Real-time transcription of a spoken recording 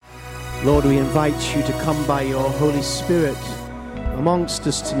Lord, we invite you to come by your Holy Spirit amongst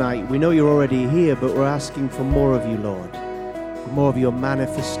us tonight. We know you're already here, but we're asking for more of you, Lord, for more of your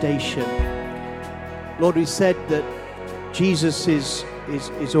manifestation. Lord, we said that Jesus is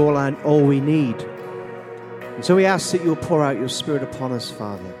all we need. And so we ask that you'll pour out your Spirit upon us,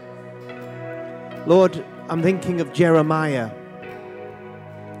 Father. Lord, I'm thinking of Jeremiah.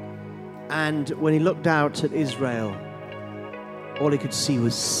 And when he looked out at Israel, all he could see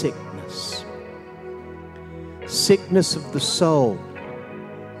was sickness. Sickness of the soul.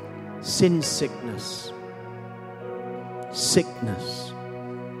 Sin sickness. Sickness.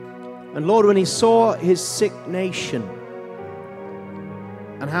 And Lord, when he saw his sick nation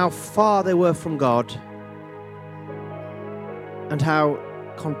and how far they were from God and how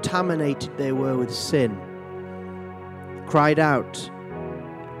contaminated they were with sin, he cried out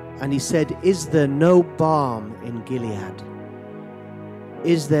and he said, "Is there no balm in Gilead?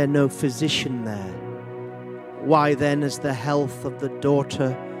 Is there no physician there? Why then has the health of the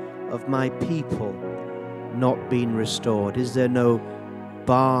daughter of my people not been restored? Is there no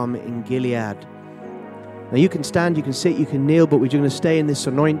balm in Gilead?" Now you can stand, you can sit, you can kneel, but we're going to stay in this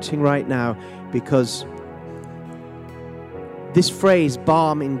anointing right now, because this phrase,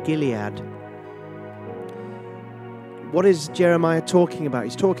 balm in Gilead, what is Jeremiah talking about?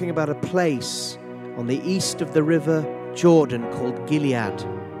 He's talking about a place on the east of the river Jordan called Gilead.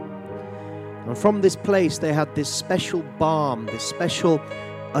 And from this place they had this special balm, this special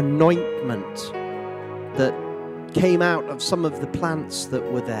anointment that came out of some of the plants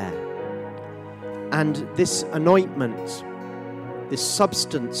that were there. And this anointment, this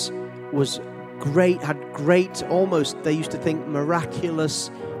substance was great, had great, almost, they used to think,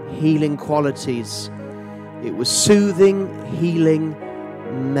 miraculous healing qualities. It was soothing, healing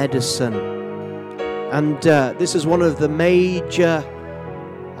medicine. And this is one of the major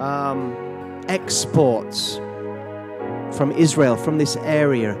exports from Israel, from this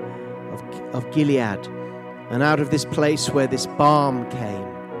area of Gilead. And out of this place where this balm came,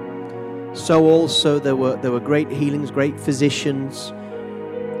 so also there were great healings, great physicians,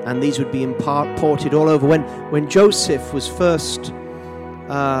 and these would be imported all over. When Joseph was first,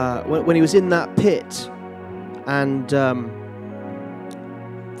 when he was in that pit, and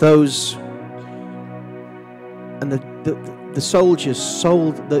the soldiers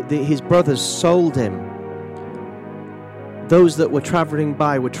sold, his brothers sold him. Those that were traveling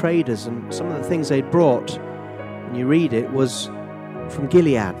by were traders, and some of the things they'd brought, and you read it, was from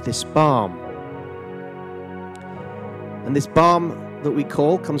Gilead, this balm. And this balm that we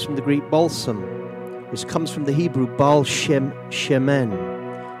call comes from the Greek balsam, which comes from the Hebrew Baal Shemen,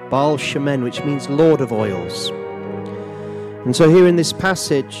 which means Lord of oils. And so here in this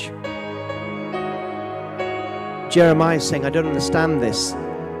passage, Jeremiah is saying, I don't understand this.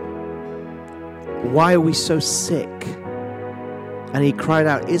 Why are we so sick? And he cried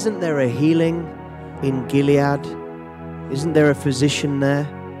out, isn't there a healing in Gilead? Isn't there a physician there?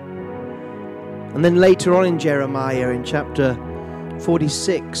 And then later on in Jeremiah, in chapter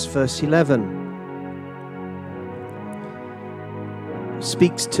 46, verse 11,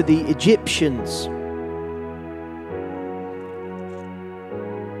 speaks to the Egyptians.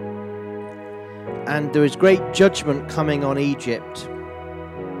 And there is great judgment coming on Egypt.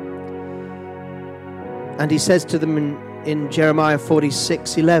 And he says to them in Jeremiah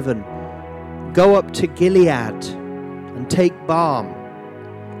 46:11, "Go up to Gilead and take balm,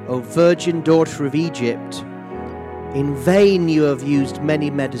 O virgin daughter of Egypt. In vain you have used many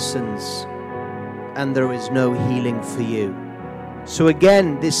medicines, and there is no healing for you." So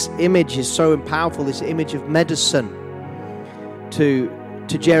again, this image is so powerful, this image of medicine. To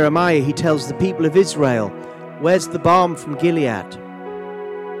Jeremiah, he tells the people of Israel, where's the balm from Gilead?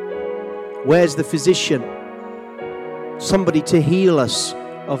 Where's the physician? Somebody to heal us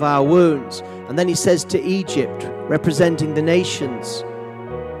of our wounds. And then he says to Egypt, representing the nations,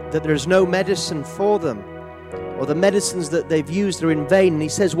 that there is no medicine for them, or the medicines that they've used are in vain. And he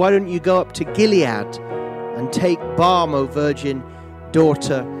says, why don't you go up to Gilead and take balm, O virgin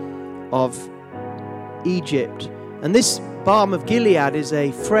daughter of Egypt? And this balm of Gilead is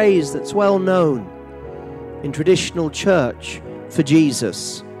a phrase that's well known in traditional church for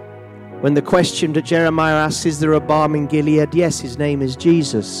Jesus. When the question that Jeremiah asks, is there a balm in Gilead? Yes, his name is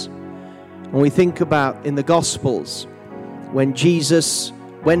Jesus. And we think about in the Gospels, when Jesus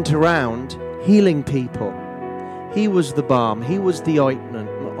went around healing people, he was the balm, he was the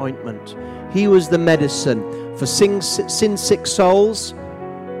ointment, he was the medicine for sin-sick souls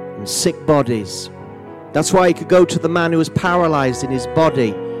and sick bodies. That's why he could go to the man who was paralyzed in his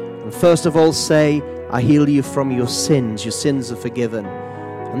body and first of all say, I heal you from your sins are forgiven.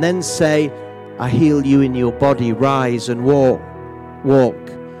 And then say, I heal you in your body, rise and walk.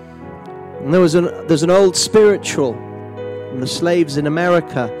 And there's an old spiritual from the slaves in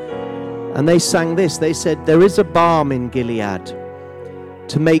America, and they sang this. They said, there is a balm in Gilead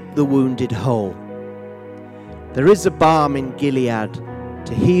to make the wounded whole. There is a balm in Gilead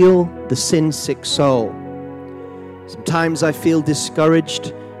to heal the sin-sick soul. Sometimes I feel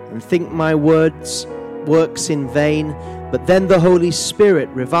discouraged and think my works in vain, but then the Holy Spirit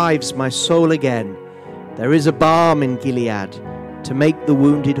revives my soul again. There is a balm in Gilead to make the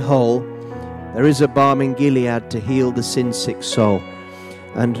wounded whole. There is a balm in Gilead to heal the sin-sick soul.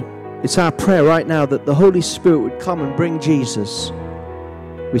 And it's our prayer right now that the Holy Spirit would come and bring Jesus.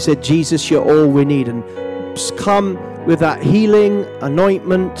 We said, Jesus, you're all we need. And come with that healing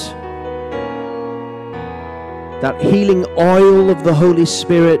anointment, that healing oil of the Holy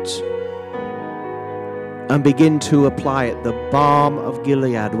Spirit, and begin to apply it, the balm of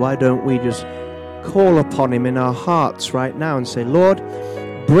Gilead. Why don't we just call upon him in our hearts right now and say, Lord,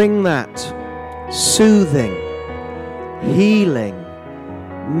 bring that soothing, healing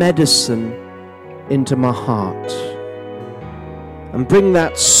medicine into my heart. And bring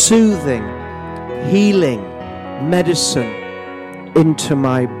that soothing, healing medicine into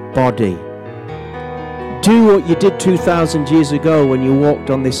my body. Do what you did 2,000 years ago when you walked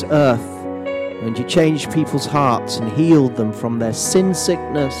on this earth, and you changed people's hearts and healed them from their sin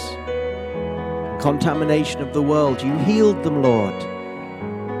sickness, contamination of the world. You healed them, Lord.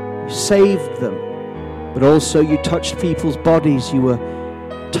 You saved them. But also you touched people's bodies. You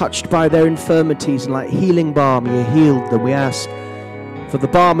were touched by their infirmities, and like healing balm, you healed them. We ask for the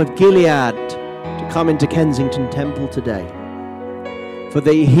balm of Gilead to come into Kensington Temple today. For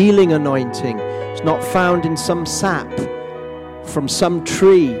the healing anointing. It's not found in some sap from some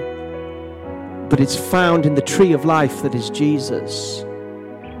tree, but it's found in the tree of life that is Jesus.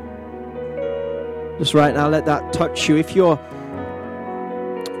 Just right now, let that touch you. If you're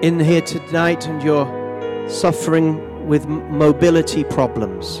in here tonight and you're suffering with mobility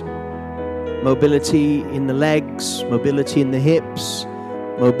problems, mobility in the legs, mobility in the hips,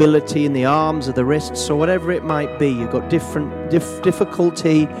 mobility in the arms or the wrists, or whatever it might be, you've got different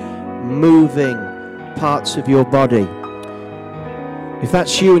difficulty moving parts of your body. If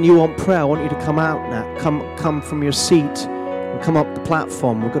that's you and you want prayer, I want you to come out now. Come from your seat and come up the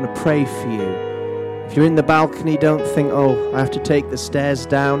platform. We're going to pray for you. If you're in the balcony, don't think, oh, I have to take the stairs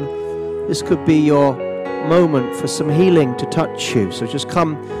down. This could be your moment for some healing to touch you. So just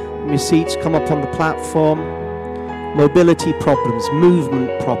come from your seats, come up on the platform. Mobility problems,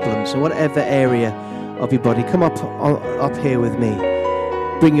 movement problems, in whatever area of your body. Come up here with me.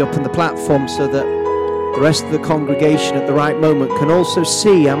 Bring you up on the platform so that the rest of the congregation at the right moment can also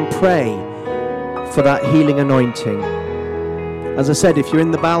see and pray for that healing anointing. As I said, if you're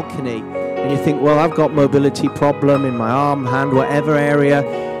in the balcony and you think, well, I've got mobility problem in my arm, hand, whatever area,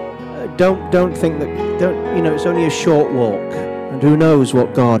 don't think that, it's only a short walk, and who knows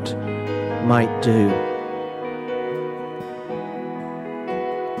what God might do.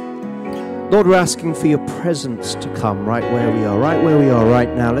 Lord, we're asking for your presence to come right where we are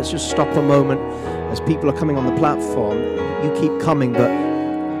right now. Let's just stop a moment as people are coming on the platform. You keep coming, but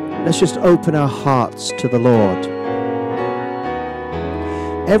let's just open our hearts to the Lord.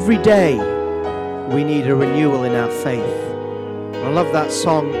 Every day we need a renewal in our faith. I love that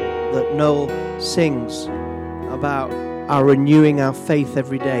song that Noel sings about our renewing our faith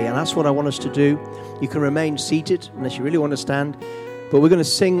every day, and that's what I want us to do. You can remain seated unless you really want to stand. But we're going to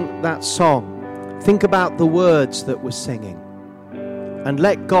sing that song. Think about the words that we're singing. And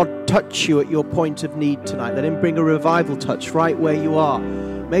let God touch you at your point of need tonight. Let him bring a revival touch right where you are.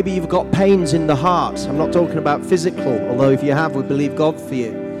 Maybe you've got pains in the heart. I'm not talking about physical, although if you have, we believe God for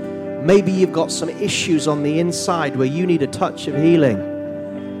you. Maybe you've got some issues on the inside where you need a touch of healing.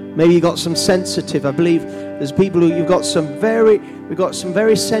 Maybe you've got some sensitive. I believe there's people who we've got some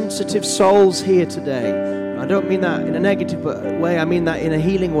very sensitive souls here today. I don't mean that in a negative way, I mean that in a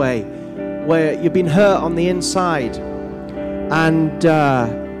healing way, where you've been hurt on the inside. And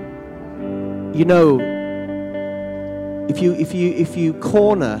if you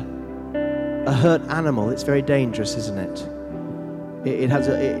corner a hurt animal, it's very dangerous, isn't it?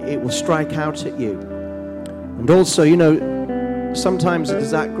 It will strike out at you. And also, sometimes there's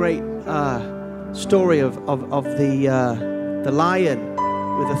that great story of the lion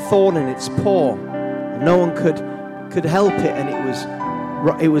with a thorn in its paw. No one could help it, and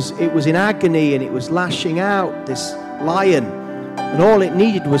it was in agony, and it was lashing out, this lion, and all it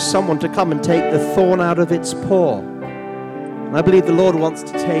needed was someone to come and take the thorn out of its paw. And I believe the Lord wants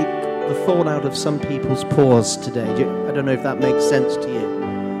to take the thorn out of some people's paws today. I don't know if that makes sense to you.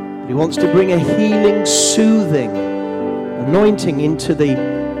 He wants to bring a healing, soothing anointing into the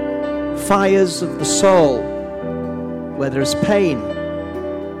fires of the soul where there's pain.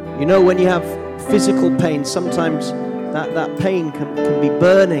 You know, when you have physical pain, sometimes that pain can be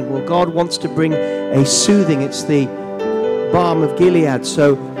burning. Well, God wants to bring a soothing. It's the balm of Gilead.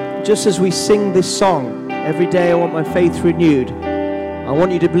 So just as we sing this song, every day I want my faith renewed, I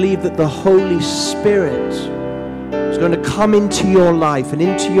want you to believe that the Holy Spirit is going to come into your life and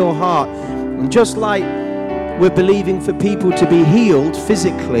into your heart. And just like we're believing for people to be healed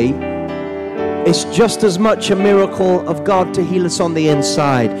physically, it's just as much a miracle of God to heal us on the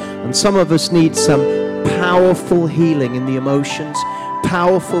inside. And some of us need some powerful healing in the emotions,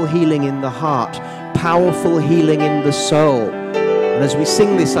 powerful healing in the heart, powerful healing in the soul. And as we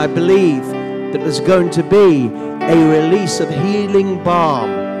sing this, I believe that there's going to be a release of healing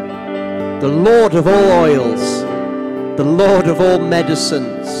balm. The Lord of all oils, the Lord of all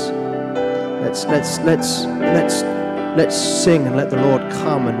medicines. Let's sing and let the Lord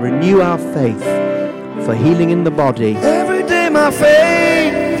come and renew our faith for healing in the body. Every day my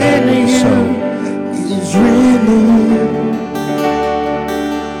faith in you is renewed.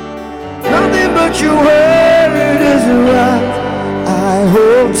 Nothing but your word is right I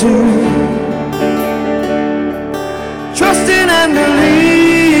hold to. Trusting and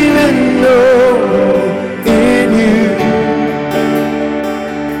believing, in you.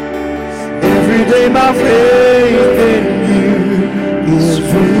 Every day my faith in you is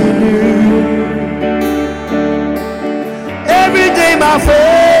renewed. Every day my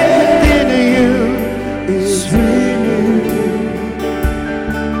faith in you is renewed.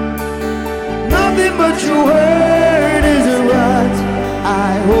 Nothing but your word is right I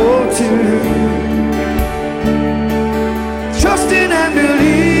hold to. Trusting and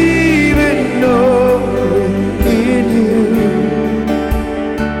believing, in you.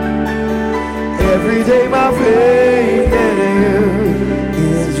 Every day my faith in you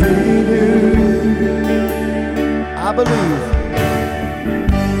is renewed.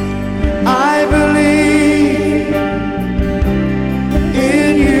 I believe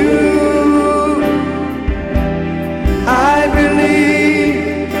in you. I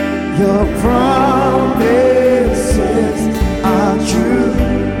believe your promises are true.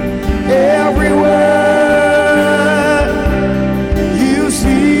 Every word you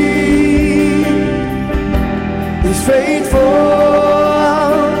speak is faithful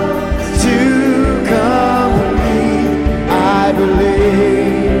to complete. I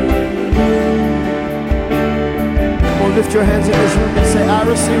believe. Come on, lift your hands in this room and say, I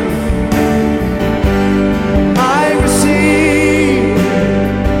receive. I receive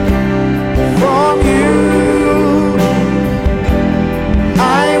from you.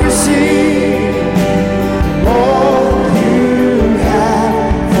 I receive all you have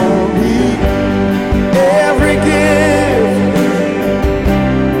for me. Every gift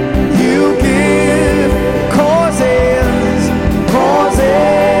you give causes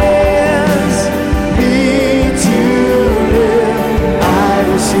me to live. I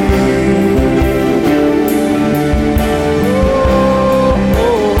receive.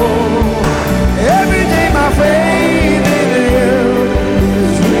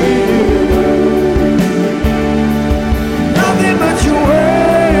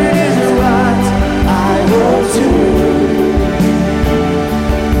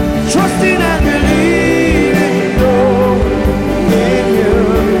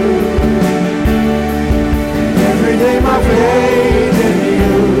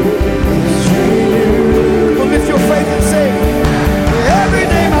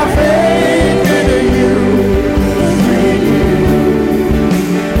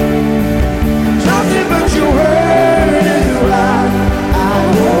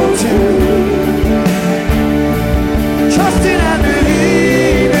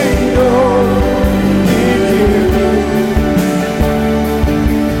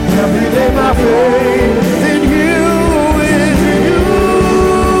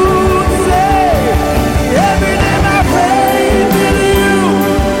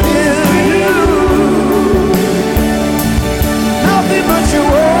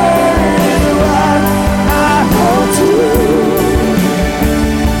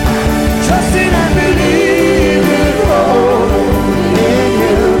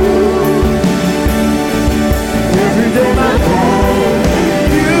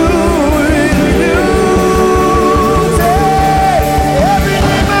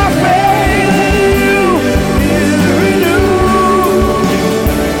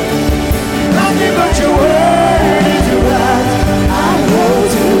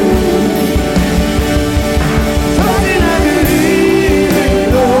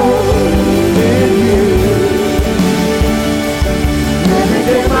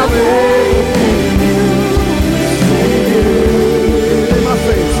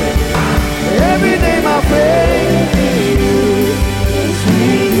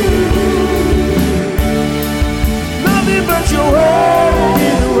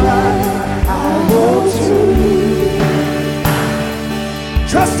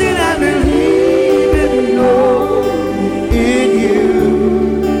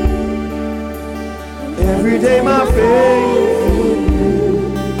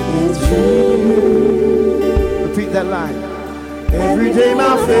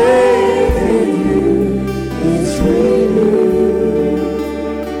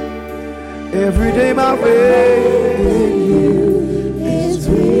 Every day my faith in you is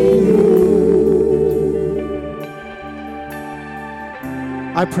renewed.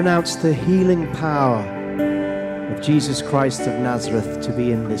 I pronounce the healing power of Jesus Christ of Nazareth to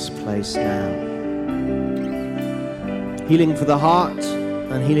be in this place now. Healing for the heart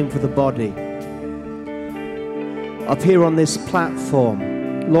and healing for the body. Up here on this platform,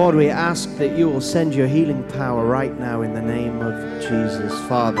 Lord, we ask that you will send your healing power right now in the name of Jesus.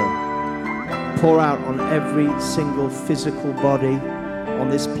 Father, pour out on every single physical body on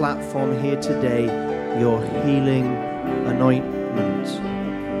this platform here today your healing anointment.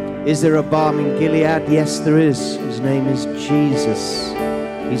 Is there a balm in Gilead? Yes, there is. His name is Jesus.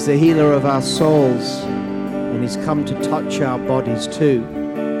 He's the healer of our souls, and he's come to touch our bodies too.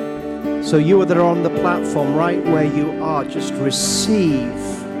 So you that are on the platform right where you are, just receive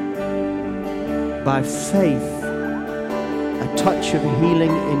by faith a touch of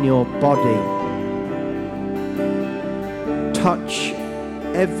healing in your body. Touch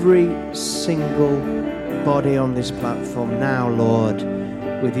every single body on this platform now, Lord,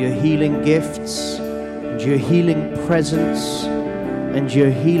 with your healing gifts and your healing presence and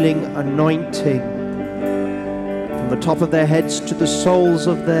your healing anointing. From the top of their heads to the soles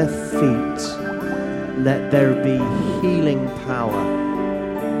of their feet, let there be healing power.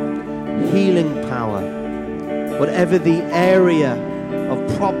 Healing power. Whatever the area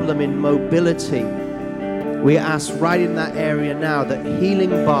of problem in mobility, we ask right in that area now that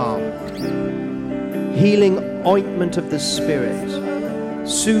healing balm, healing ointment of the Spirit,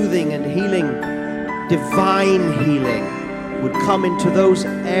 soothing and healing, divine healing would come into those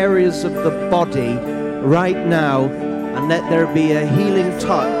areas of the body right now, and let there be a healing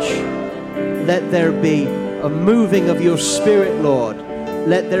touch. Let there be a moving of your Spirit, Lord.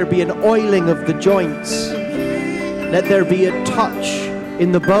 Let there be an oiling of the joints. Let there be a touch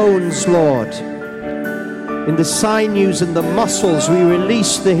in the bones, Lord. In the sinews and the muscles, we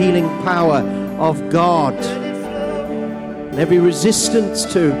release the healing power of God. And every resistance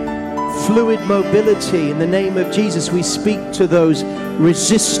to fluid mobility, in the name of Jesus, we speak to those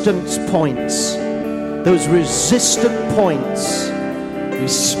resistance points. Those resistant points, we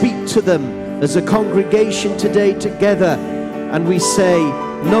speak to them as a congregation today together, and we say,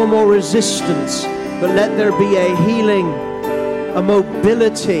 no more resistance, but let there be a healing, a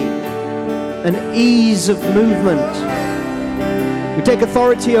mobility, an ease of movement. We take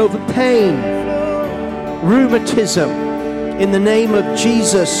authority over pain, rheumatism, in the name of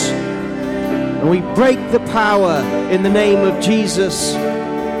Jesus, and we break the power in the name of Jesus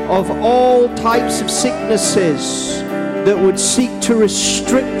of all types of sicknesses that would seek to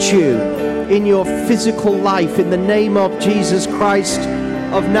restrict you in your physical life. In the name of Jesus Christ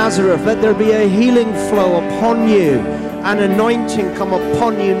of Nazareth, let there be a healing flow upon you, an anointing come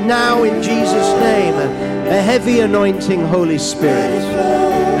upon you now in Jesus' name, a heavy anointing, Holy Spirit,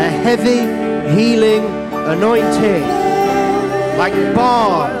 a heavy healing anointing, like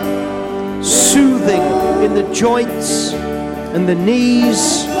balm, soothing in the joints and the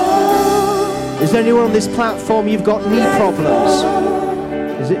knees. Is there anyone on this platform, you've got knee problems?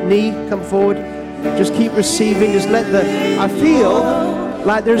 Is it knee? Come forward. Just keep receiving. Just let I feel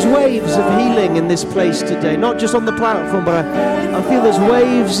like there's waves of healing in this place today. Not just on the platform, but I feel there's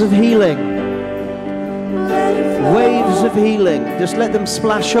waves of healing. Waves of healing. Just let them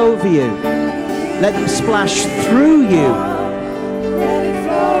splash over you. Let them splash through you.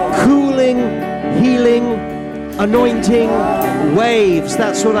 Cooling, healing, anointing waves.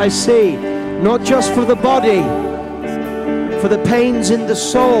 That's what I see. Not just for the body, for the pains in the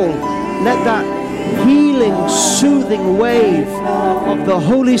soul. Let that healing, soothing wave of the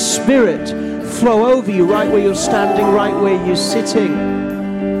Holy Spirit flow over you right where you're standing, right where you're sitting.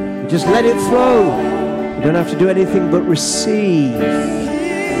 Just let it flow. You don't have to do anything but receive.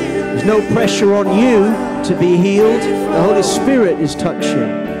 There's no pressure on you to be healed. The Holy Spirit is touching.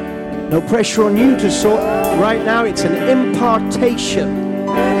 No pressure on you to sort. Right now it's an impartation.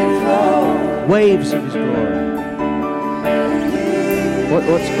 Waves of His glory.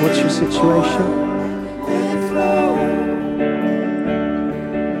 What's your situation? Let it flow.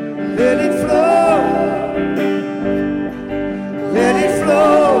 Let it flow. Let it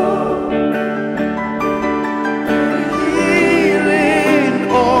flow. Healing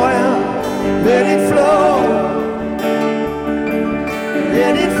oil. Let it flow.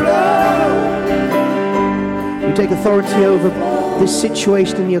 Let it flow. You take authority over this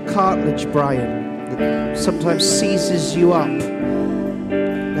situation in your cartilage, Brian, that sometimes seizes you up.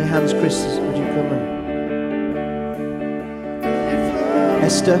 Lay hands, Chris, would you come in?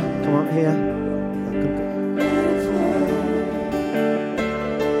 Esther, come up here.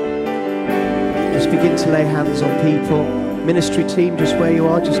 begin to lay hands on people. Ministry team, just where you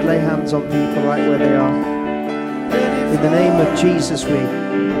are, just lay hands on people right where they are. In the name of Jesus, we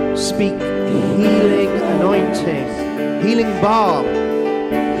speak healing anointing, healing balm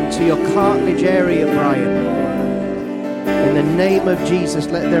into your cartilage area, Brian. In the name of Jesus,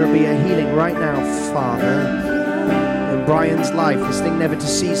 let there be a healing right now, Father. In Brian's life, this thing never to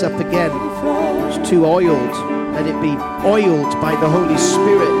seize up again. It's too oiled. Let it be oiled by the Holy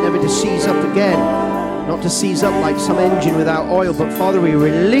Spirit, never to seize up again. Not to seize up like some engine without oil, but Father, we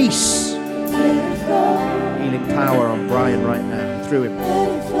release healing power on Brian right now, through him.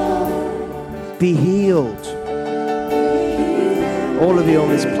 Be healed. All of you on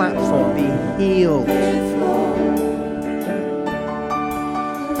this platform, be healed.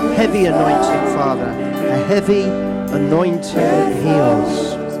 Heavy anointing, Father. A heavy anointing that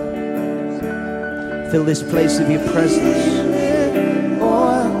heals. Fill this place with your presence.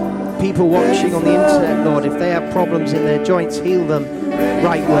 People watching on the internet, Lord, if they have problems in their joints, heal them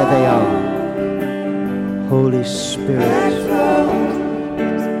right where they are. Holy Spirit.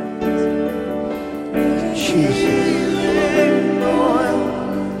 Jesus.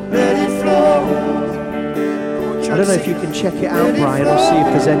 I don't know if you can check it out, Brian, or see if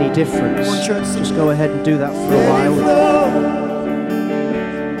there's any difference. Just go ahead and do that for a while.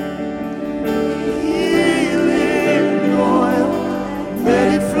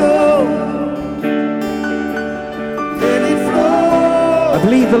 I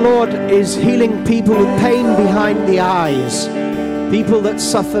believe the Lord is healing people with pain behind the eyes. People that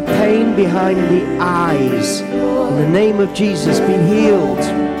suffer pain behind the eyes. In the name of Jesus, be healed.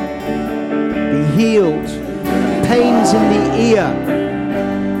 Be healed. Pains in the ear.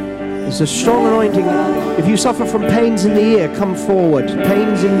 There's a strong anointing. If you suffer from pains in the ear, come forward.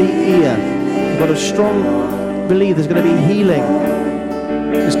 Pains in the ear. You've got a strong belief there's going to be healing.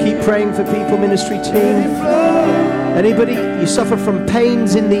 Just keep praying for people, ministry team. Anybody, you suffer from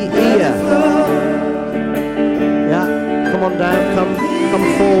pains in the ear. Yeah, come on down, come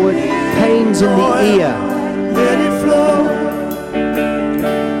forward. Pains in the ear. Let it flow.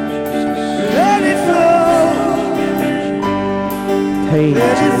 Let it flow. Pains.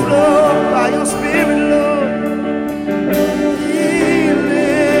 Let it flow by your Spirit, Lord.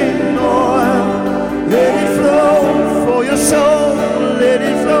 Healing oil. Let it flow for your soul. Let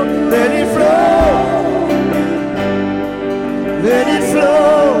it flow. Let it flow. Let it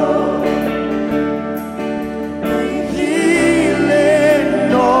flow.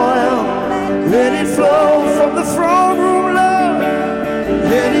 Healing oil. Let it flow from the throne room, Lord.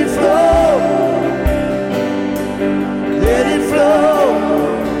 Let it flow. Let it flow.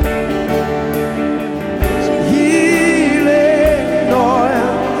 Healing oil.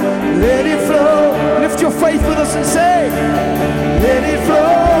 Let it flow. Lift your faith with us and say, let it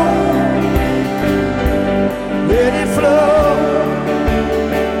flow. Let it flow.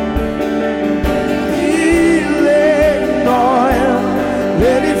 Healing oil.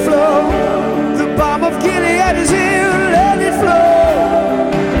 Let it flow. The balm of Gilead is here. Let it flow.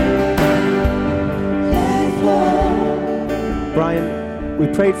 Let it flow. Brian, we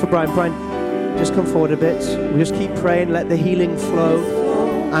prayed for Brian. Brian, just come forward a bit. We just keep praying, let the healing flow.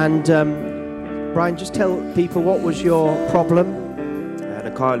 And Brian, just tell people, what was your problem? I had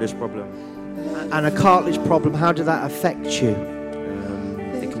a cartilage problem. And a cartilage problem, how did that affect you?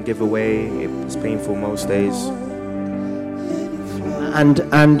 It can give away. It's painful most days.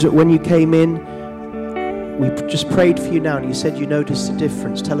 And when you came in, we just prayed for you now, and you said you noticed a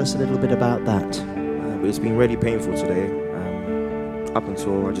difference. Tell us a little bit about that. But it's been really painful today. Up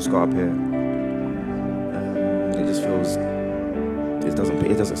until I just got up here. It just feels.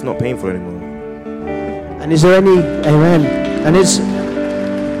 It's not painful anymore. And is there any, amen, and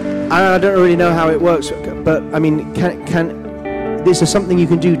I don't really know how it works, but I mean, can this is something you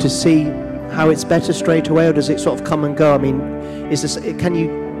can do to see how it's better straight away, or does it sort of come and go? I mean,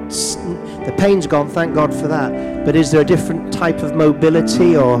 the pain's gone, thank God for that, but is there a different type of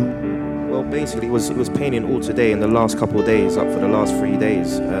mobility, or? Well, basically it was paining all today and the last couple of days, up for the last 3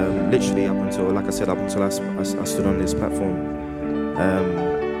 days, literally up until, like I said, up until I stood on this platform.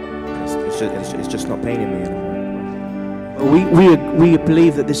 It's just not paining me anymore. We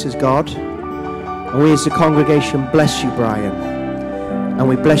believe that this is God, and we as a congregation bless you, Brian, and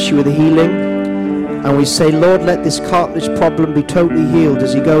we bless you with healing, and we say, Lord, let this cartilage problem be totally healed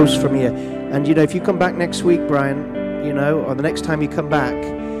as he goes from here. And if you come back next week, Brian, or the next time you come back,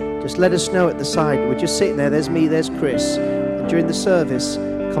 just let us know at the side. We're just sitting there, there's me, there's Chris, and during the service,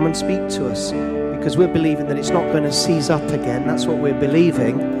 come and speak to us, because we're believing that it's not going to seize up again. That's what we're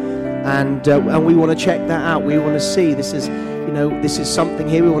believing. And we want to check that out. We want to see. This is, this is something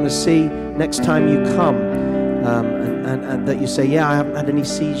here we want to see next time you come, and that you say, yeah, I haven't had any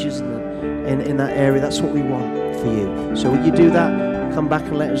seizures in that area. That's what we want for you. So will you do that? Come back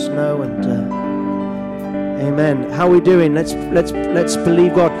and let us know. And amen. How are we doing? Let's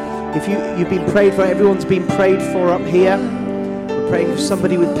believe God. If you've been prayed for, everyone's been prayed for up here. We're praying for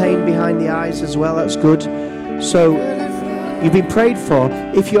somebody with pain behind the eyes as well. That's good. So you've been prayed for.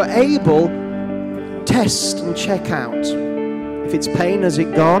 If you're able, test and check out. If it's pain, has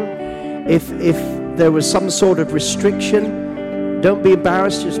it gone? If there was some sort of restriction, don't be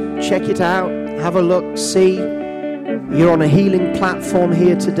embarrassed. Just check it out. Have a look. See. You're on a healing platform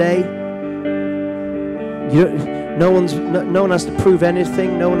here today. No one has to prove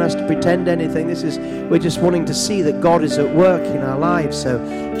anything. No one has to pretend anything. We're just wanting to see that God is at work in our lives. So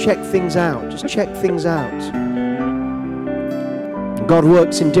check things out. Just check things out. God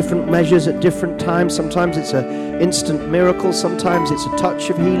works in different measures at different times. Sometimes it's an instant miracle. Sometimes it's a touch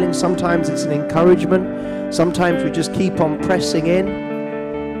of healing. Sometimes it's an encouragement. Sometimes we just keep on pressing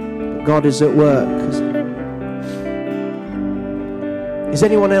in. But God is at work. Is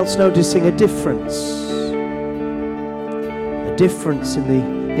anyone else noticing a difference? A difference in the,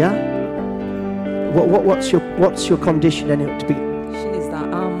 yeah? What's your condition anyway to be? Is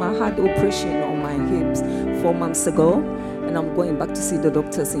that I had operation on my hips 4 months ago, and I'm going back to see the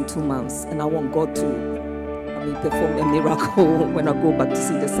doctors in 2 months, and I want God to perform a miracle when I go back to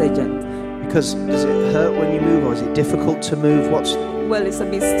see the surgeon. Because does it hurt when you move, or is it difficult to move? Well, it's a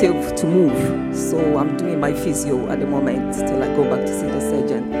bit stiff to move, so I'm doing my physio at the moment till I go back to see the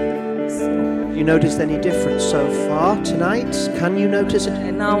surgeon. So, you noticed any difference so far tonight? Can you notice it?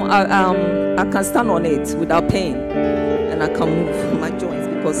 And now I can stand on it without pain, and I can move my joints,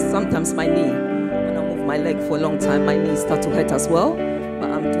 because sometimes my knee, when I move my leg for a long time, my knees start to hurt as well.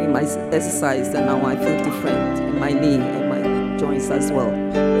 But I'm doing my exercise, and now I feel different in my knee and my joints as well.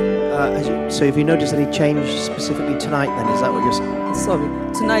 So have you noticed any change specifically tonight then? Is that what you're saying? Sorry.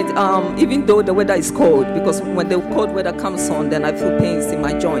 Tonight, even though the weather is cold, because when the cold weather comes on, then I feel pains in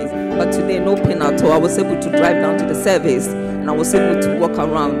my joints. But today, no pain at all. I was able to drive down to the service, and I was able to walk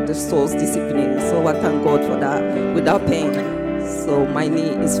around the stores this evening. So I thank God for that, without pain. So my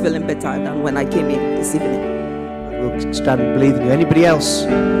knee is feeling better than when I came in this evening. We'll stand and believe in you. Anybody else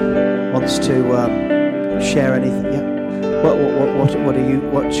wants to share anything? Yeah. What's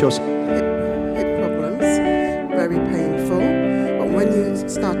your hip problems, very painful. But when you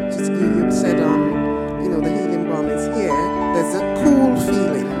start, you said the healing balm is here. There's a cool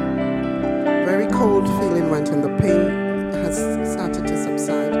feeling, very cold feeling went, and the pain has started to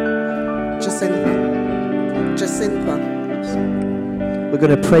subside. Jacinta. We're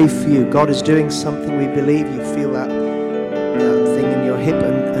going to pray for you. God is doing something. We believe you feel that thing in your hip,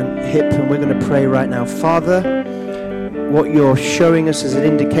 and we're going to pray right now. Father, what you're showing us is an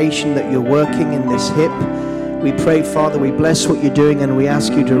indication that you're working in this hip. We pray, Father, we bless what you're doing, and we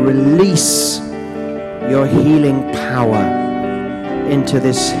ask you to release your healing power into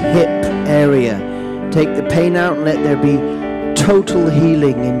this hip area. Take the pain out and let there be total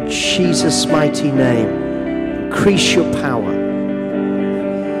healing in Jesus' mighty name. Increase your power.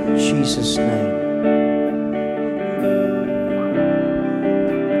 In Jesus' name.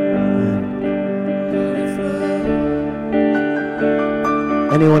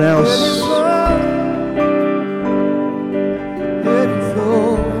 Anyone else?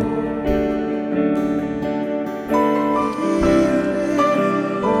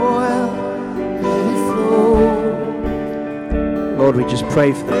 Lord, we just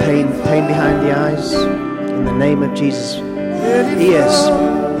pray for the pain behind the eyes. In the name of Jesus. Ears.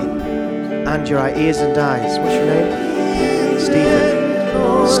 And your ears and eyes. What's your name?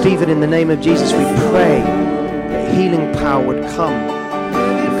 Stephen. Stephen, in the name of Jesus, we pray that healing power would come.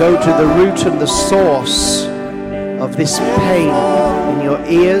 Go to the root and the source of this pain in your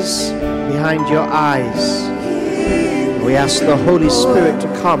ears, behind your eyes. We ask the Holy Spirit to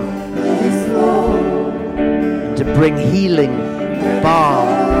come and to bring healing, balm,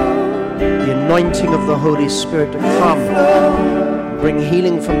 the anointing of the Holy Spirit to come and bring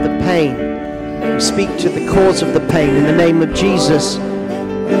healing from the pain. We speak to the cause of the pain in the name of Jesus.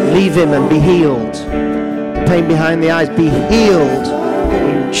 Leave him and be healed. The pain behind the eyes, be healed.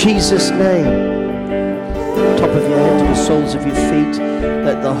 In Jesus' name, top of your head to the soles of your feet,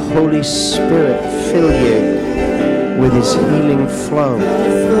 let the Holy Spirit fill you with his healing flow.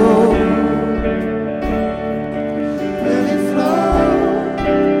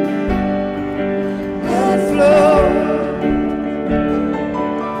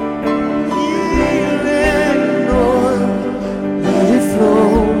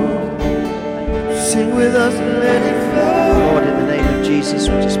 Sing with us, let it flow. Lord,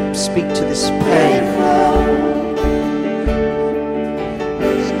 Just speak to this pain.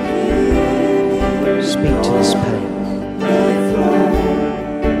 Speak to this pain.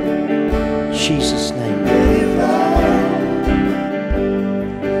 In Jesus' name.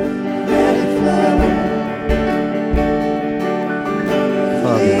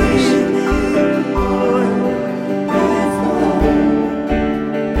 Father,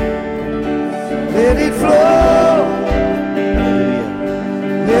 let it flow. hallelujah.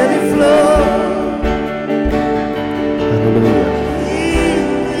 Let it flow.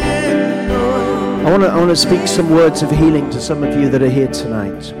 Hallelujah. I want to speak some words of healing to some of you that are here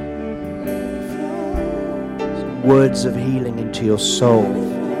tonight. Some words of healing into your soul.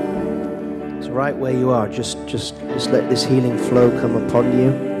 So right where you are, just let this healing flow come upon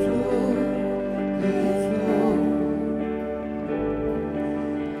you.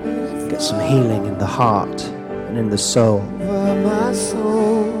 Get some healing in the heart and in the soul. Over my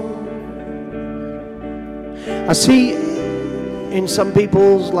soul. I see in some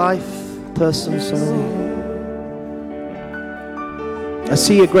people's life, I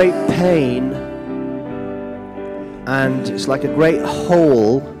see a great pain, and it's like a great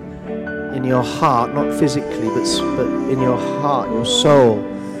hole in your heart, not physically, but in your heart, your soul.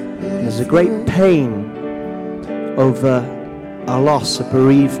 And there's a great pain over a loss, a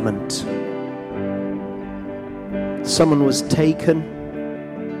bereavement. Someone was taken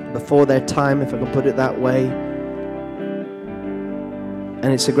before their time, if I can put it that way.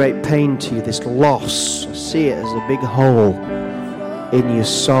 And it's a great pain to you, this loss. I see it as a big hole in your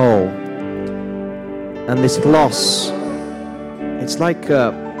soul. And this loss, it's like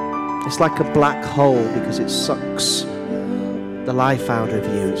a black hole, because it sucks the life out of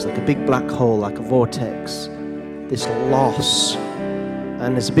you. It's like a big black hole, like a vortex. This loss.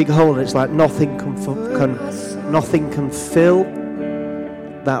 And there's a big hole, and it's like nothing can fill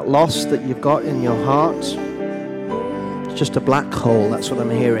that loss that you've got in your heart. It's just a black hole, that's what I'm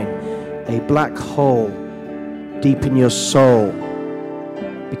hearing. A black hole deep in your soul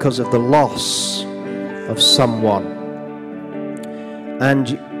because of the loss of someone.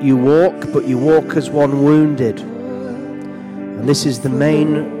 And you walk, but you walk as one wounded. And this is the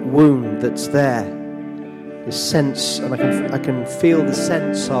main wound that's there. This sense, and I can feel the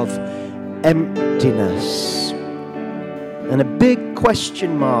sense of emptiness. And a big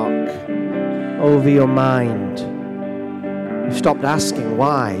question mark over your mind. You've stopped asking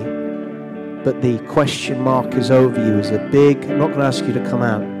why, but the question mark is over you. Is a big, I'm not going to ask you to come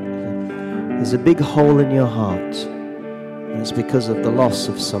out. There's a big hole in your heart, and it's because of the loss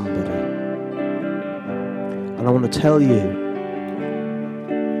of somebody. And I want to tell you,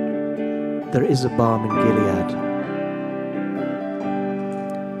 there is a balm in Gilead.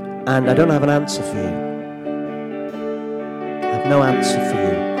 And I don't have an answer for you. I have no answer for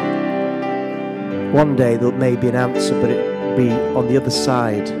you. One day there may be an answer, but it will be on the other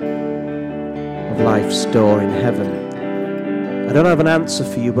side of life's door in heaven. I don't have an answer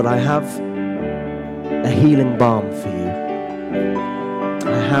for you, but I have a healing balm for you.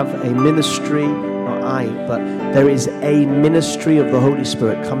 I have a ministry, but there is a ministry of the Holy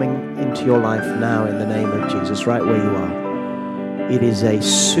Spirit coming into your life now in the name of Jesus, right where you are. It is a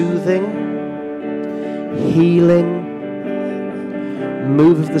soothing, healing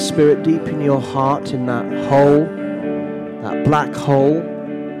move of the Spirit deep in your heart, in that hole, that black hole.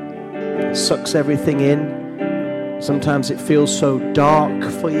 It sucks everything in. Sometimes it feels so dark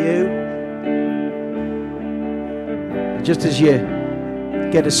for you. Just as you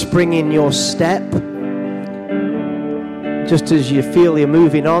get a spring in your step, just as you feel you're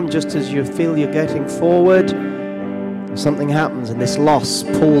moving on, just as you feel you're getting forward, something happens and this loss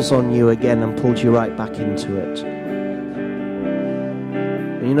pulls on you again and pulls you right back into it.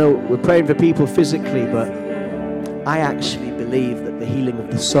 And you know, we're praying for people physically, but I actually believe that the healing of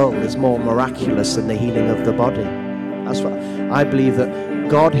the soul is more miraculous than the healing of the body. That's what I believe, that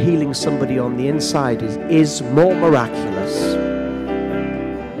God healing somebody on the inside is more miraculous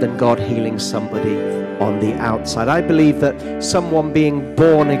than God healing somebody on the outside. I believe that someone being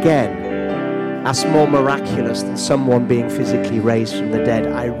born again, that's more miraculous than someone being physically raised from the dead.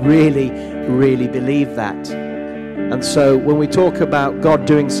 I really, really believe that. And so when we talk about God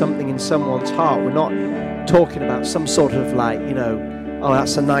doing something in someone's heart, we're not talking about some sort of like, oh,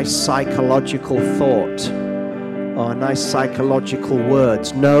 that's a nice psychological thought or nice psychological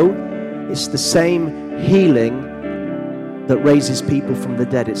words. No, it's the same healing that raises people from the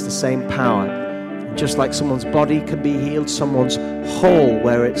dead. It's the same power. And just like someone's body can be healed, someone's soul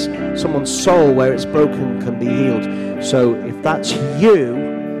where it's broken can be healed. So if that's you,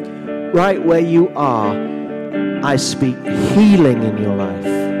 right where you are, I speak healing in your life.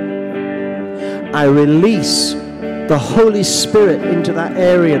 I release the Holy Spirit into that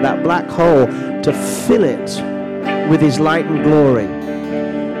area, that black hole, to fill it with His light and glory,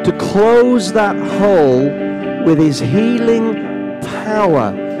 to close that hole with His healing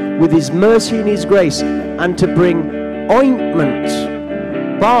power, with His mercy and His grace, and to bring ointment,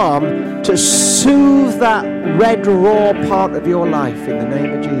 balm, to soothe that red raw part of your life in the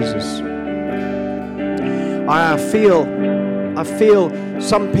name of Jesus. I feel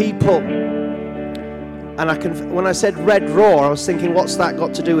some people, and when I said red raw, I was thinking, what's that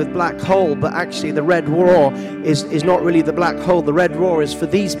got to do with black hole? But actually the red raw is not really the black hole. The red raw is for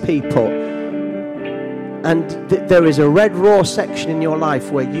these people. And there is a red raw section in your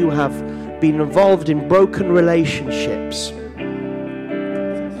life where you have been involved in broken relationships.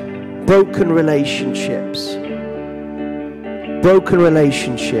 Broken relationships. Broken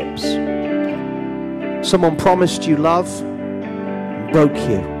relationships. Someone promised you love and broke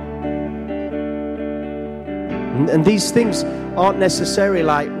you. And these things aren't necessarily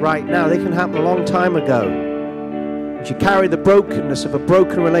like right now. They can happen a long time ago. If you carry the brokenness of a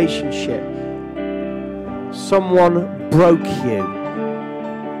broken relationship, someone broke you,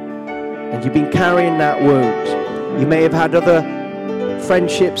 and you've been carrying that wound. You may have had other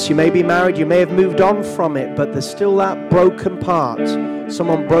friendships, you may be married, you may have moved on from it, but there's still that broken part.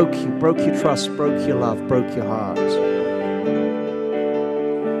 Someone broke you, broke your trust, broke your love, broke your heart.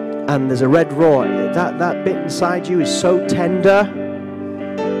 And there's a red raw. That bit inside you is so tender.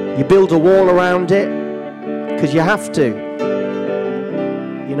 You build a wall around it because you have to.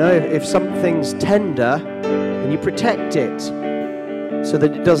 You know, if something's tender, then you protect it so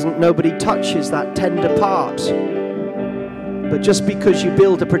that nobody touches that tender part. But just because you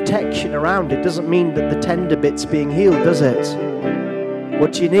build a protection around it doesn't mean that the tender bit's being healed, does it?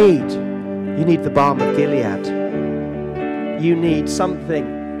 What do you need? You need the balm of Gilead. You need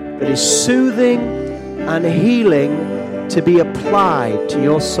something that is soothing and healing to be applied to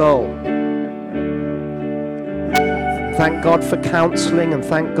your soul. Thank God for counseling, and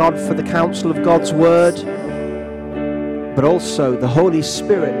thank God for the counsel of God's word. But also the Holy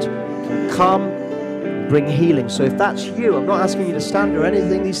Spirit can come and bring healing. So if that's you, I'm not asking you to stand or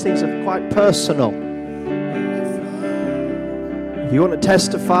anything. These things are quite personal. If you want to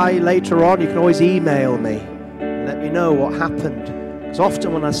testify later on, you can always email me and let me know what happened. Because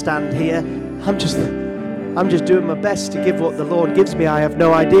often when I stand here, I'm just doing my best to give what the Lord gives me. I have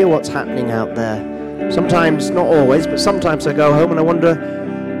no idea what's happening out there. Sometimes, not always, but sometimes I go home and I wonder,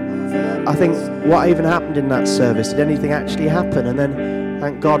 I think, what even happened in that service? Did anything actually happen? And then,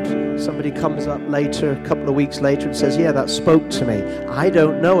 thank God, somebody comes up later, a couple of weeks later, and says, yeah, that spoke to me. I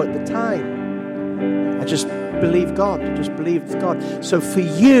don't know at the time. I just believe God. I just believed God. So for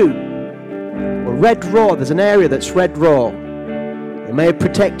you, well, red raw, there's an area that's red raw. You may have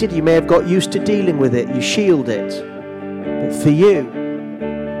protected, you may have got used to dealing with it, you shield it. But for you,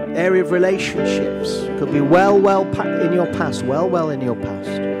 area of relationships, could be well in your past, well in your past.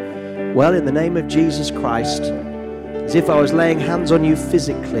 Well, in the name of Jesus Christ, as if I was laying hands on you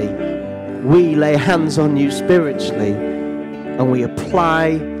physically, we lay hands on you spiritually, and we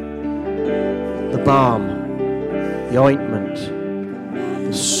apply the balm, the ointment,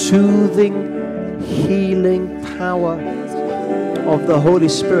 the soothing, healing power of the Holy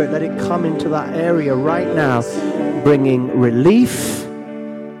Spirit. Let it come into that area right now, bringing relief,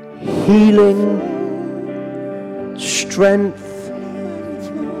 healing, strength.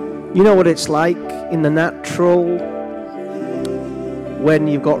 You know what it's like in the natural when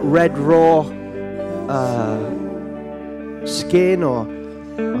you've got red raw skin or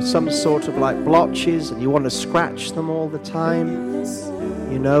some sort of like blotches and you want to scratch them all the time,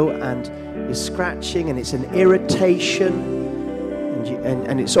 you know, and you're scratching and it's an irritation.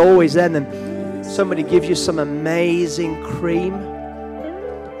 And it's always then, and somebody gives you some amazing cream,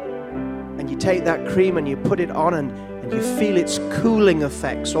 and you take that cream and you put it on, and you feel its cooling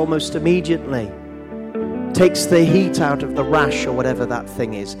effects almost immediately. Takes the heat out of the rash or whatever that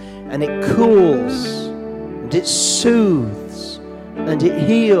thing is, and it cools, and it soothes, and it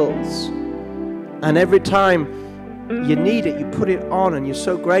heals. And every time you need it, you put it on, and you're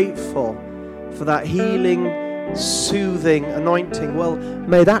so grateful for that healing, soothing anointing. Well,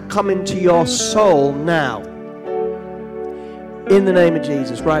 may that come into your soul now. In the name of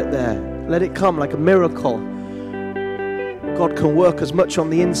Jesus, right there. Let it come like a miracle. God can work as much on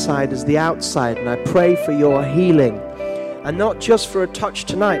the inside as the outside, and I pray for your healing. And not just for a touch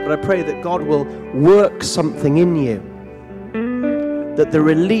tonight, but I pray that God will work something in you. That the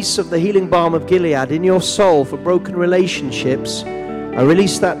release of the healing balm of Gilead in your soul for broken relationships, I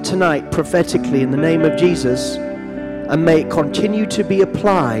release that tonight prophetically in the name of Jesus, And may it continue to be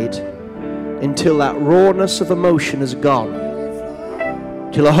applied until that rawness of emotion is gone,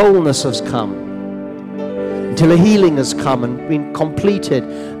 till a wholeness has come, until a healing has come and been completed.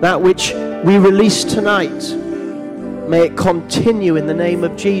 That which we release tonight, may it continue in the name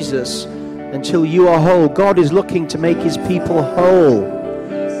of Jesus until you are whole. God is looking to make his people whole.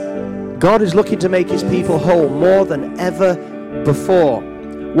 God is looking to make his people whole more than ever before.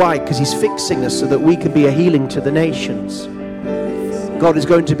 Why? Because he's fixing us so that we can be a healing to the nations. God is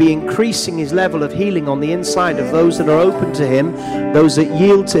going to be increasing his level of healing on the inside of those that are open to him, those that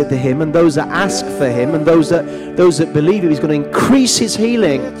yield to him, and those that ask for him, and those that believe him. He's going to increase his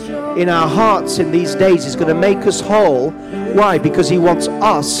healing in our hearts in these days. He's going to make us whole. Why? Because he wants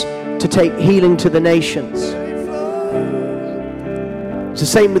us to take healing to the nations. It's the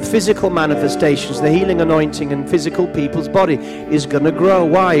same with physical manifestations. The healing anointing in physical people's body is going to grow.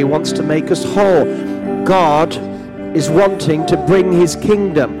 Why? He wants to make us whole. God is wanting to bring his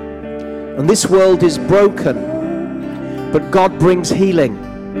kingdom. And this world is broken, but God brings healing.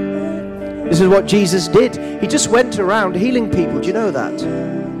 This is what Jesus did. He just went around healing people. Do you know that?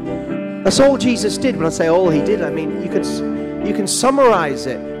 That's all Jesus did. When I say all he did, I mean you can summarize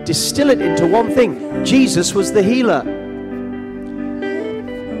it, distill it into one thing. Jesus was the healer.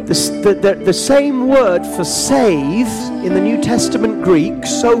 The same word for save in the New Testament Greek,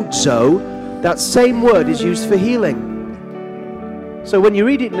 sozo, that same word is used for healing. So when you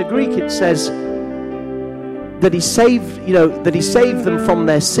read it in the Greek, it says that he saved them from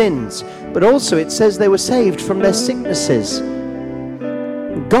their sins, but also it says they were saved from their sicknesses.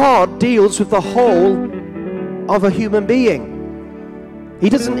 God deals with the whole of a human being. He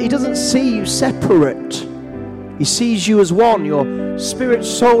doesn't see you separate. He sees you as one, your spirit,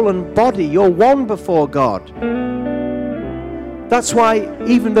 soul, and body. You're one before God. That's why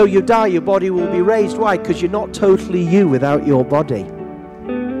even though you die, your body will be raised. Why? Because you're not totally you without your body.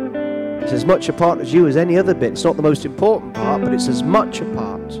 It's as much a part of you as any other bit. It's not the most important part, but it's as much a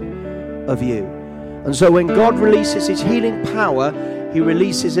part of you. And so when God releases his healing power, he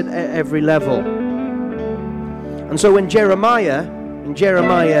releases it at every level. And so when in Jeremiah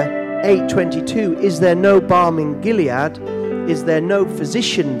 8:22, is there no balm in Gilead? Is there no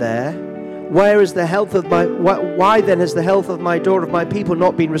physician there? Why then has the health of my daughter, of my people,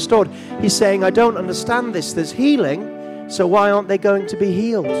 not been restored? He's saying, I don't understand this. There's healing, so why aren't they going to be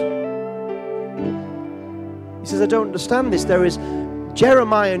healed? He says, I don't understand this.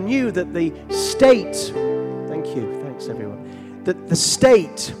 Jeremiah knew that the state, thanks everyone, that the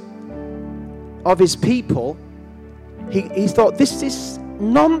state of his people, he thought, this is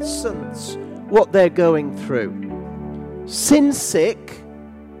nonsense what they're going through. Sin sick,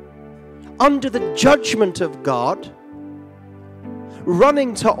 under the judgment of God,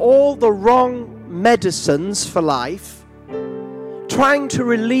 running to all the wrong medicines for life, trying to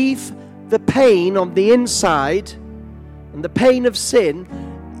relieve the pain on the inside and the pain of sin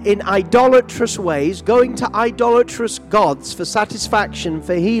in idolatrous ways, going to idolatrous gods for satisfaction,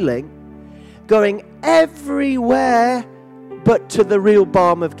 for healing, going everywhere but to the real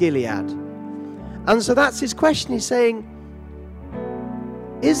balm of Gilead. And so that's his question. He's saying,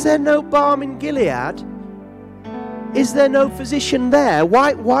 is there no balm in Gilead? Is there no physician there?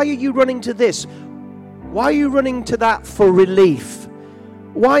 Why are you running to this? Why are you running to that for relief?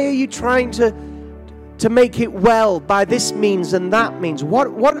 Why are you trying to make it well by this means and that means?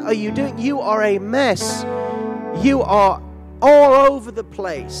 What are you doing? You are a mess. You are all over the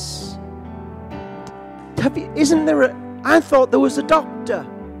place. I thought there was a doctor.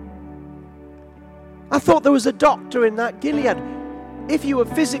 I thought there was a doctor in that Gilead. If you were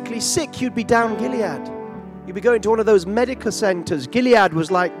physically sick, you'd be down Gilead. You'd be going to one of those medical centres. Gilead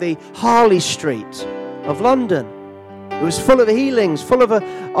was like the Harley Street of London. It was full of healings, full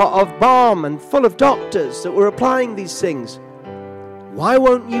of balm, and full of doctors that were applying these things. Why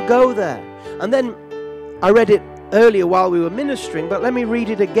won't you go there? And then I read it earlier while we were ministering, but let me read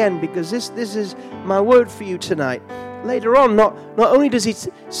it again, because this is my word for you tonight. Later on, not only does he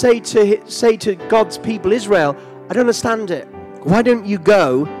say to God's people Israel, I don't understand it. Why don't you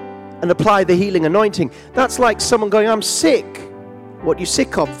go and apply the healing anointing? That's like someone going, I'm sick. What are you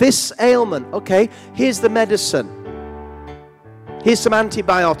sick of? This ailment. Okay, here's the medicine. Here's some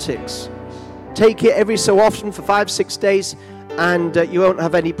antibiotics. Take it every so often for 5-6 days, and you won't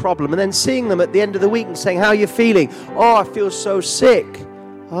have any problem. And then seeing them at the end of the week and saying, how are you feeling? Oh, I feel so sick.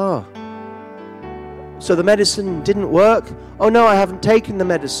 Oh. So the medicine didn't work? Oh no, I haven't taken the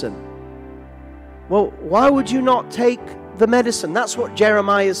medicine. Well, why would you not take the medicine? That's what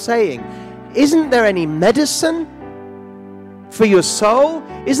Jeremiah is saying. Isn't there any medicine for your soul?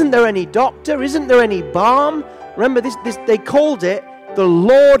 Isn't there any doctor? Isn't there any balm? Remember this, they called it the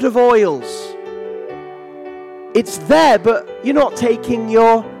Lord of Oils. It's there, but you're not taking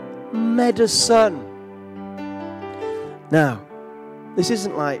your medicine. Now, this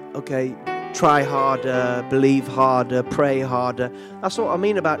isn't like, okay, try harder, believe harder, pray harder. That's what I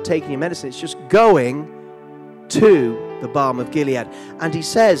mean about taking your medicine. It's just going to the balm of Gilead. And he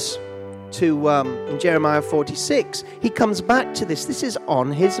says to in Jeremiah 46, he comes back to this. This is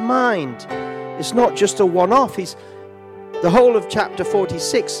on his mind. It's not just a one-off. The whole of chapter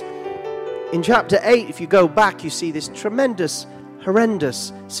 46. In chapter 8, if you go back, you see this tremendous,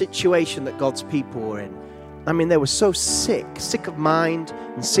 horrendous situation that God's people were in. I mean, they were so sick of mind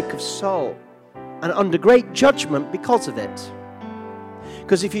and sick of soul, and under great judgment because of it.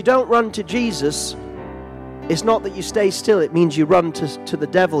 Because if you don't run to Jesus, it's not that you stay still. It means you run to the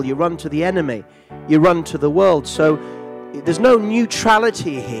devil, you run to the enemy, you run to the world. So there's no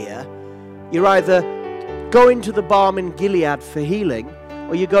neutrality here. You're either going to the balm in Gilead for healing,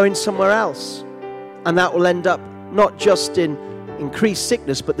 or you're going somewhere else. And that will end up not just in increased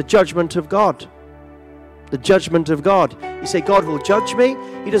sickness, but the judgment of God. The judgment of God. You say, God will judge me?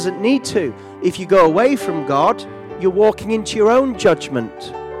 He doesn't need to. If you go away from God, you're walking into your own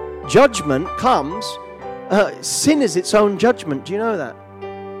judgment. Judgment comes, sin is its own judgment. Do you know that?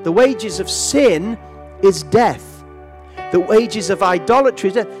 The wages of sin is death. The wages of idolatry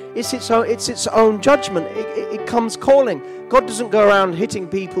is death. It's its own judgment. It comes calling. God doesn't go around hitting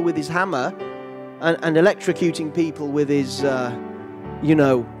people with his hammer and electrocuting people with his,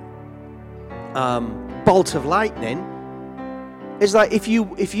 bolt of lightning. It's like if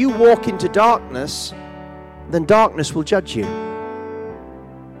you walk into darkness, then darkness will judge you.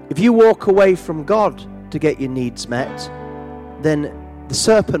 If you walk away from God to get your needs met, then the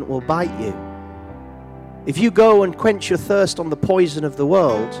serpent will bite you. If you go and quench your thirst on the poison of the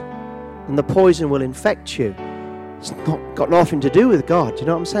world, then the poison will infect you. It's not got nothing to do with God. Do you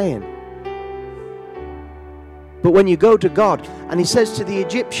know what I'm saying? But when you go to God, and he says to the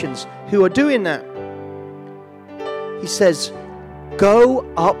Egyptians who are doing that, he says, go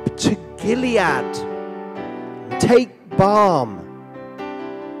up to Gilead, take balm,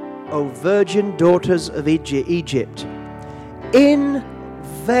 O virgin daughters of Egypt. In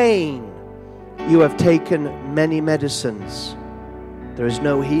vain you have taken many medicines. There is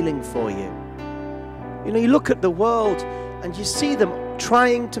no healing for you. You know, you look at the world and you see them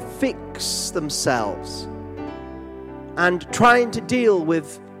trying to fix themselves and trying to deal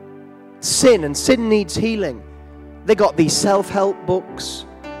with sin, and sin needs healing. They got these self-help books.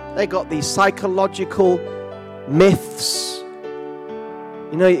 They got these psychological myths.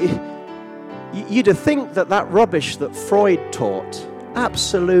 You know, you'd think that rubbish that Freud taught,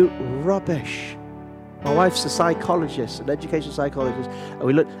 absolute rubbish. My wife's a psychologist, an education psychologist, and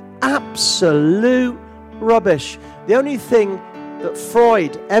we look, absolute rubbish. The only thing that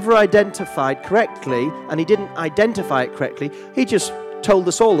Freud ever identified correctly, and he didn't identify it correctly, he just told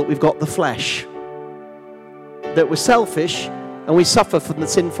us all that we've got the flesh, that we're selfish and we suffer from the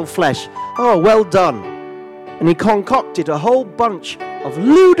sinful flesh. Oh, well done. And he concocted a whole bunch of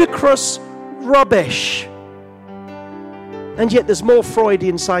ludicrous rubbish. And yet there's more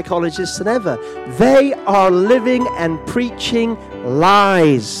Freudian psychologists than ever. They are living and preaching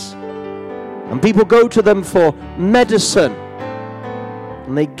lies. And people go to them for medicine.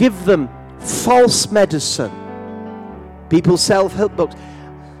 And they give them false medicine. People self-help books.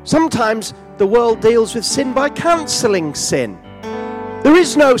 Sometimes the world deals with sin by cancelling sin. There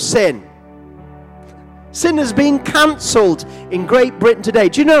is no sin. Sin has been cancelled in Great Britain today.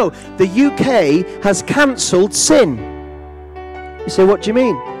 Do you know the UK has cancelled sin? You say, what do you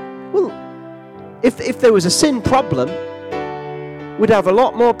mean? Well, if there was a sin problem, we'd have a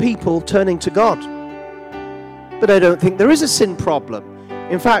lot more people turning to God. But I don't think there is a sin problem.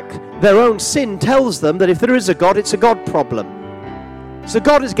 In fact, their own sin tells them that if there is a God, it's a God problem. So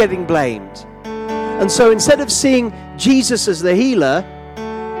God is getting blamed. And so instead of seeing Jesus as the healer,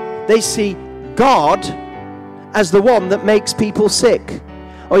 they see God as the one that makes people sick.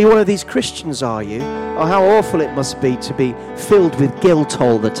 Oh, you're one of these Christians, are you? Oh, how awful it must be to be filled with guilt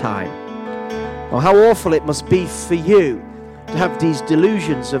all the time. Oh, how awful it must be for you to have these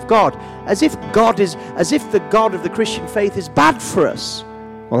delusions of God, as if the God of the Christian faith is bad for us.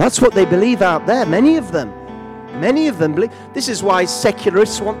 Well, that's what they believe out there. Many of them believe. This is why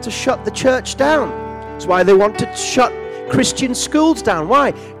secularists want to shut the church down. It's why they want to shut Christian schools down.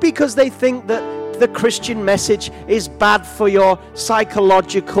 Why? Because they think that the Christian message is bad for your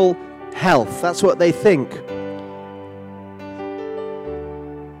psychological health. That's what they think.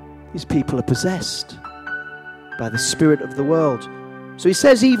 These people are possessed by the spirit of the world. So he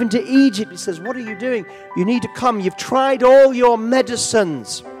says even to Egypt, he says, what are you doing? You need to come. You've tried all your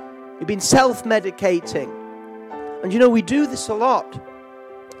medicines. You've been self-medicating. And you know, we do this a lot.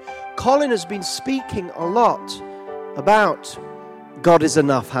 Colin has been speaking a lot about God is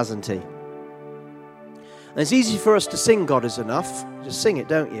enough, hasn't he? And it's easy for us to sing God is enough. Just sing it,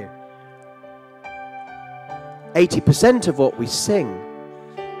 don't you? 80% of what we sing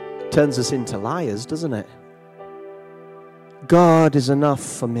turns us into liars, doesn't it? God is enough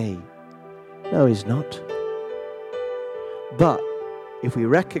for me. No, he's not. But if we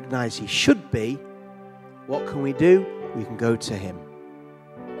recognize he should be, what can we do? We can go to him.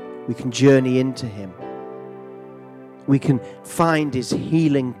 We can journey into him. We can find his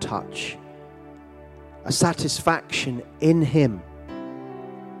healing touch, a satisfaction in him.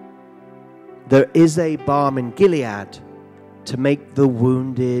 There is a balm in Gilead to make the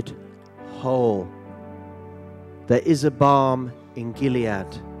wounded whole. There is a balm in Gilead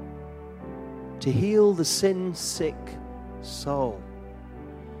to heal the sin-sick soul.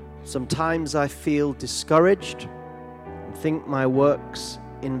 Sometimes I feel discouraged and think my work's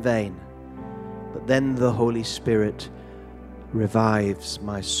in vain. But then the Holy Spirit revives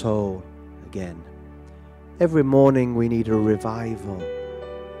my soul again. Every morning we need a revival.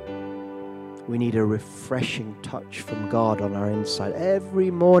 We need a refreshing touch from God on our inside.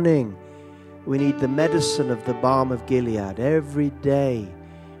 Every morning we need the medicine of the balm of Gilead. Every day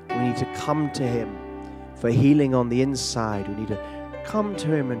we need to come to him for healing on the inside. We need to come to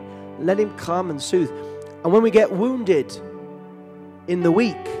him and let him come and soothe. And when we get wounded in the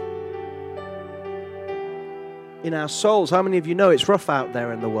week, in our souls, how many of you know it's rough out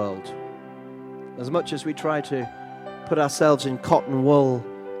there in the world? As much as we try to put ourselves in cotton wool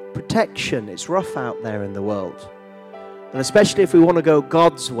protection, it's rough out there in the world. And especially if we want to go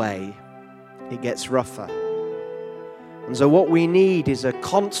God's way, it gets rougher. And so what we need is a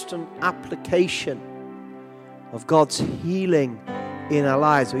constant application of God's healing in our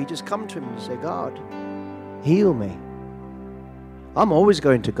lives. So you just come to him and you say, God, heal me. I'm always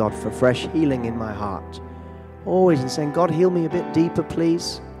going to God for fresh healing in my heart. Always, and saying, God, heal me a bit deeper,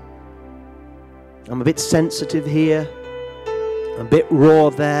 please. I'm a bit sensitive here. I'm a bit raw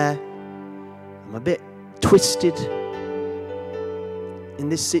there. I'm a bit twisted in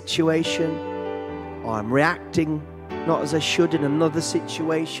this situation. Or I'm reacting not as I should in another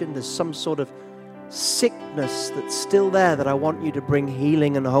situation. There's some sort of sickness that's still there that I want you to bring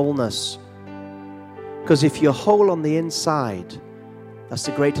healing and wholeness. Because if you're whole on the inside, that's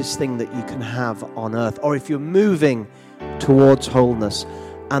the greatest thing that you can have on earth. Or if you're moving towards wholeness.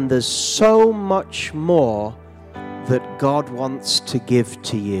 And there's so much more that God wants to give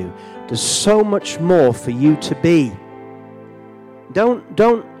to you. There's so much more for you to be.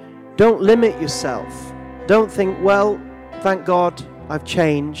 Don't limit yourself. Don't think, well, thank God I've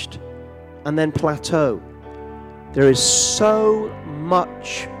changed, and then plateau. There is so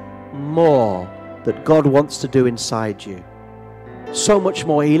much more that God wants to do inside you. So much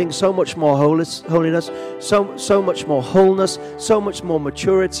more healing, so much more holiness, so much more wholeness, so much more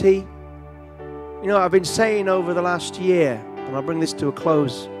maturity. You know, I've been saying over the last year, and I'll bring this to a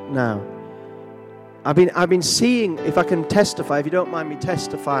close now. I've been seeing, if I can testify, if you don't mind me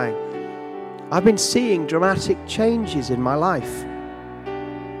testifying, I've been seeing dramatic changes in my life.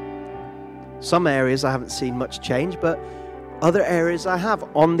 Some areas I haven't seen much change, but other areas I have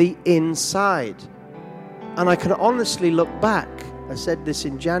on the inside. And I can honestly look back, I said this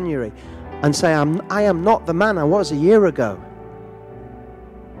in January, and say I am not the man I was a year ago.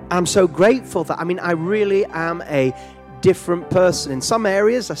 I'm so grateful that, I really am a different person. In some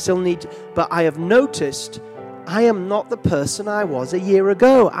areas I still need, but I have noticed I am not the person I was a year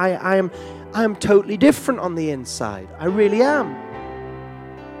ago. I am totally different on the inside. I really am.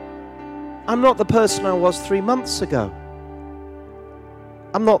 I'm not the person I was 3 months ago.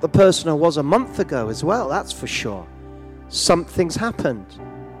 I'm not the person I was a month ago as well, that's for sure. Something's happened.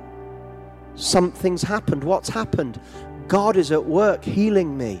 Something's happened. What's happened? God is at work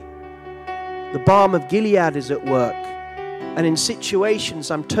healing me. The balm of Gilead is at work. And in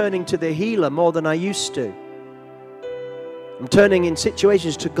situations, I'm turning to the healer more than I used to. I'm turning in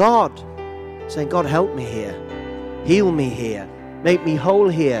situations to God, saying, God, help me here. Heal me here. Make me whole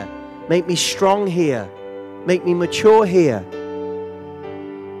here. Make me strong here. Make me mature here.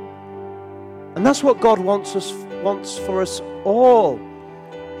 And that's what God wants for us all.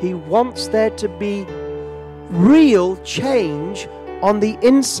 He wants there to be real change on the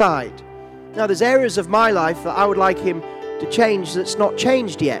inside. Now, there's areas of my life that I would like him to change that's not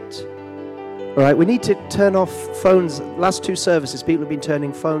changed yet. All right, we need to turn off phones. Last two services, people have been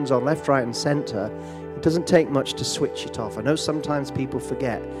turning phones on left, right, and center. It doesn't take much to switch it off. I know sometimes people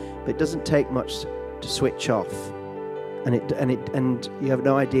forget, but it doesn't take much to switch off. And you have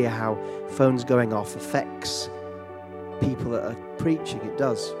no idea how phones going off affects people that are preaching. It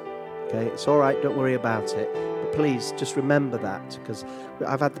does. Okay, it's all right. Don't worry about it. But please just remember that, because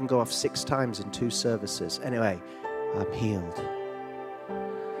I've had them go off 6 times in 2 services. Anyway, I'm healed.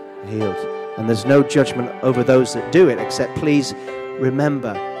 Healed. And there's no judgment over those that do it, except please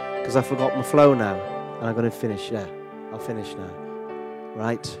remember, because I forgot my flow now, and I'm going to finish. Yeah, I'll finish now.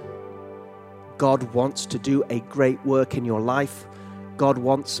 Right? God wants to do a great work in your life. God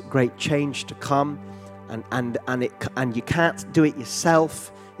wants great change to come, and you can't do it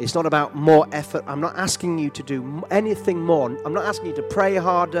yourself. It's not about more effort. I'm not asking you to do anything more. I'm not asking you to pray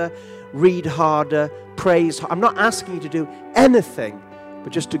harder, read harder, praise. I'm not asking you to do anything,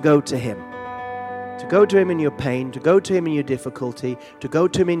 but just to go to Him. To go to Him in your pain, to go to Him in your difficulty, to go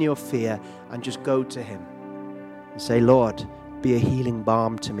to Him in your fear, and just go to Him. And say, Lord, be a healing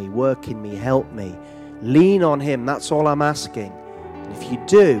balm to me. Work in me. Help me. Lean on Him. That's all I'm asking. And if you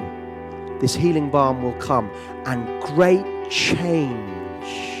do, this healing balm will come, and great change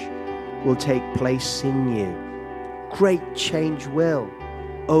will take place in you. Great change will,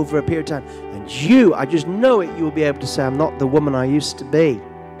 over a period of time. And you, I just know it, you will be able to say, I'm not the woman I used to be.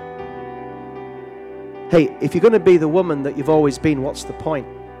 Hey, if you're going to be the woman that you've always been, what's the point?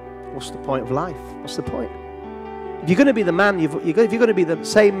 What's the point of life? What's the point? If you're going to be the man, if you're going to be the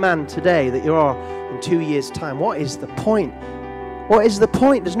same man today that you are in 2 years' time, what is the point? What is the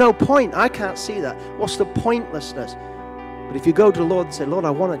point? There's no point. I can't see that. What's the pointlessness? But if you go to the Lord and say, Lord,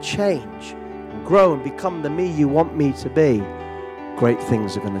 I want to change and grow and become the me you want me to be, great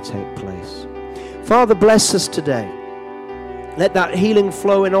things are going to take place. Father, bless us today. Let that healing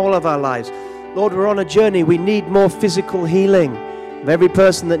flow in all of our lives. Lord, we're on a journey. We need more physical healing. Of every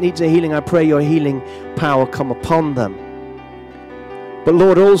person that needs a healing, I pray your healing power come upon them. But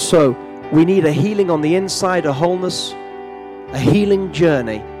Lord, also, we need a healing on the inside, a wholeness, a healing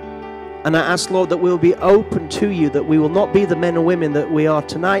journey. And I ask, Lord, that we'll be open to you, that we will not be the men and women that we are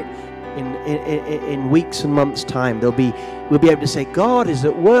tonight in weeks and months' time. We'll be able to say, God is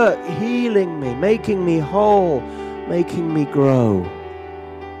at work, healing me, making me whole, making me grow.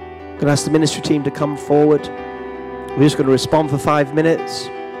 I'm going to ask the ministry team to come forward. We're just going to respond for 5 minutes.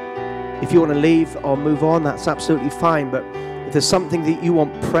 If you want to leave or move on, that's absolutely fine. But if there's something that you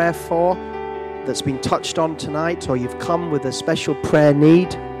want prayer for that's been touched on tonight, or you've come with a special prayer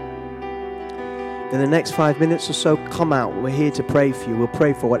need, in the next 5 minutes or so, come out. We're here to pray for you. We'll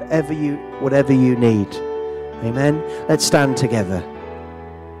pray for whatever you need. Amen. Let's stand together.